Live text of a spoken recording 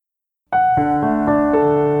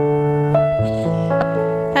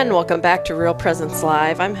and welcome back to Real Presence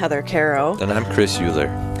Live. I'm Heather Caro. And I'm Chris Euler.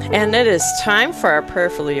 And it is time for our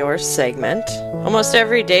Prayerfully Yours segment. Almost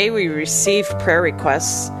every day we receive prayer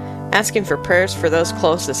requests asking for prayers for those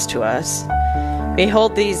closest to us. We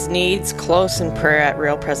hold these needs close in prayer at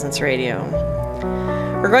Real Presence Radio.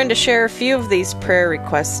 We're going to share a few of these prayer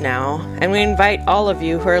requests now, and we invite all of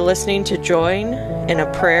you who are listening to join in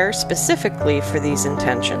a prayer specifically for these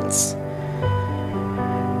intentions.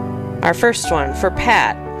 Our first one for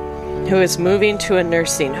Pat, who is moving to a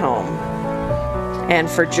nursing home, and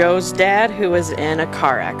for Joe's dad, who was in a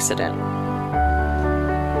car accident.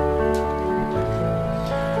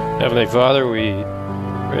 Heavenly Father, we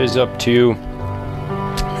raise up to you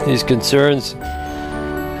these concerns.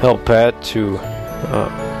 Help Pat to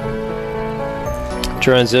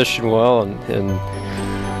transition well and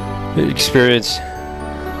experience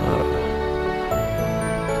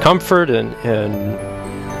comfort and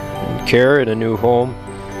care in a new home.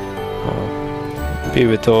 Be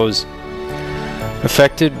with those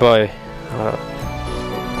affected by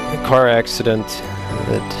a car accident,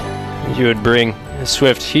 that you would bring a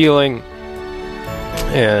swift healing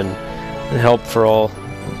and help for all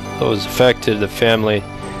those affected, the family,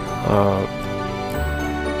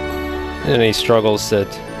 any struggles that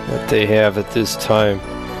they have at this time.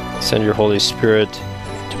 Send your Holy Spirit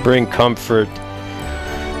to bring comfort,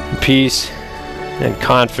 peace, and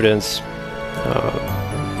confidence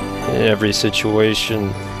in every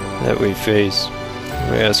situation that we face.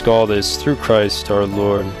 We ask all this through Christ our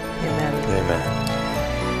Lord. Amen.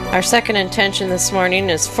 Amen. Our second intention this morning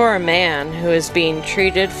is for a man who is being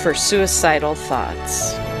treated for suicidal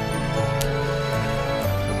thoughts.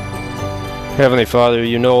 Heavenly Father,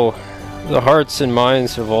 you know the hearts and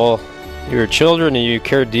minds of all your children, and you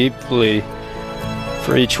care deeply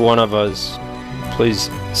for each one of us. Please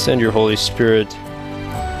send your Holy Spirit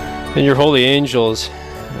and your holy angels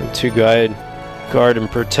to guide, guard, and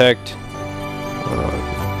protect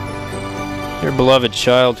your beloved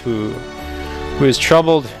child who is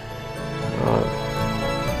troubled,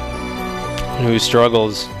 and who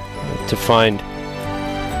struggles to find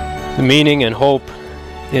the meaning and hope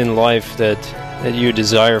in life that you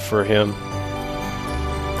desire for him.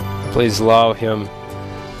 Please allow him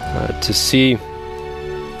to see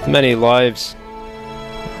many lives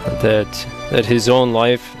that his own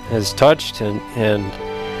life has touched, and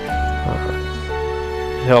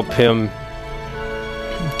help him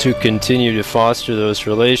to continue to foster those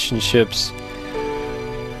relationships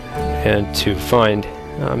and to find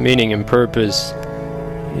meaning and purpose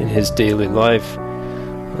in his daily life,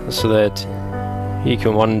 so that he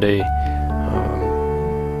can one day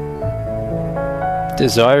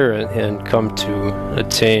desire and come to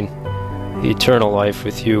attain eternal life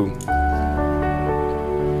with you.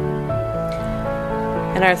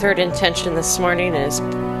 And our third intention this morning is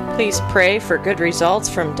please pray for good results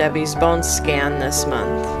from Debbie's bone scan this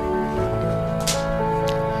month.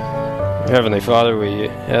 Heavenly Father, we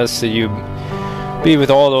ask that you be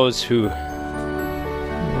with all those who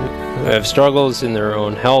have struggles in their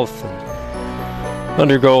own health and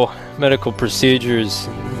undergo medical procedures.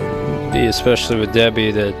 Be especially with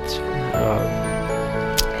Debbie, that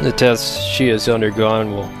the tests she has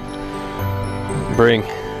undergone will bring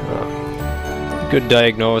good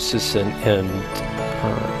diagnosis and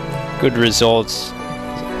good results,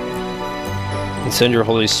 and send your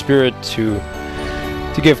Holy Spirit to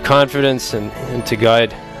give confidence and to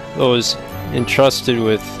guide those entrusted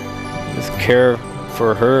with care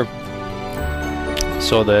for her,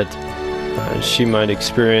 so that she might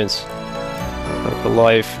experience the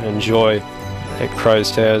life and joy that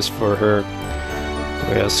Christ has for her.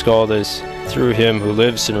 We ask all this through him who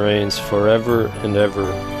lives and reigns forever and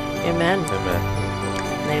ever. Amen. Amen. In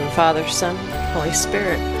the name of Father, Son, Holy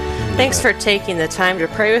Spirit. Thanks for taking the time to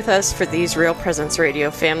pray with us for these Real Presence Radio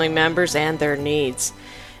family members and their needs.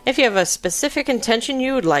 If you have a specific intention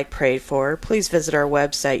you would like prayed for, please visit our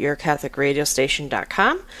website,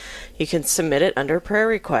 yourcatholicradiostation.com. You can submit it under prayer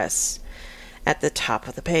requests at the top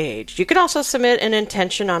of the page. You can also submit an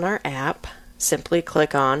intention on our app. Simply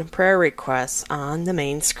click on prayer requests on the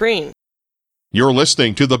main screen. You're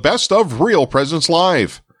listening to the best of Real Presence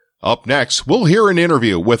Live. Up next, we'll hear an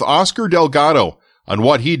interview with Oscar Delgado on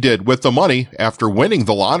what he did with the money after winning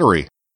the lottery.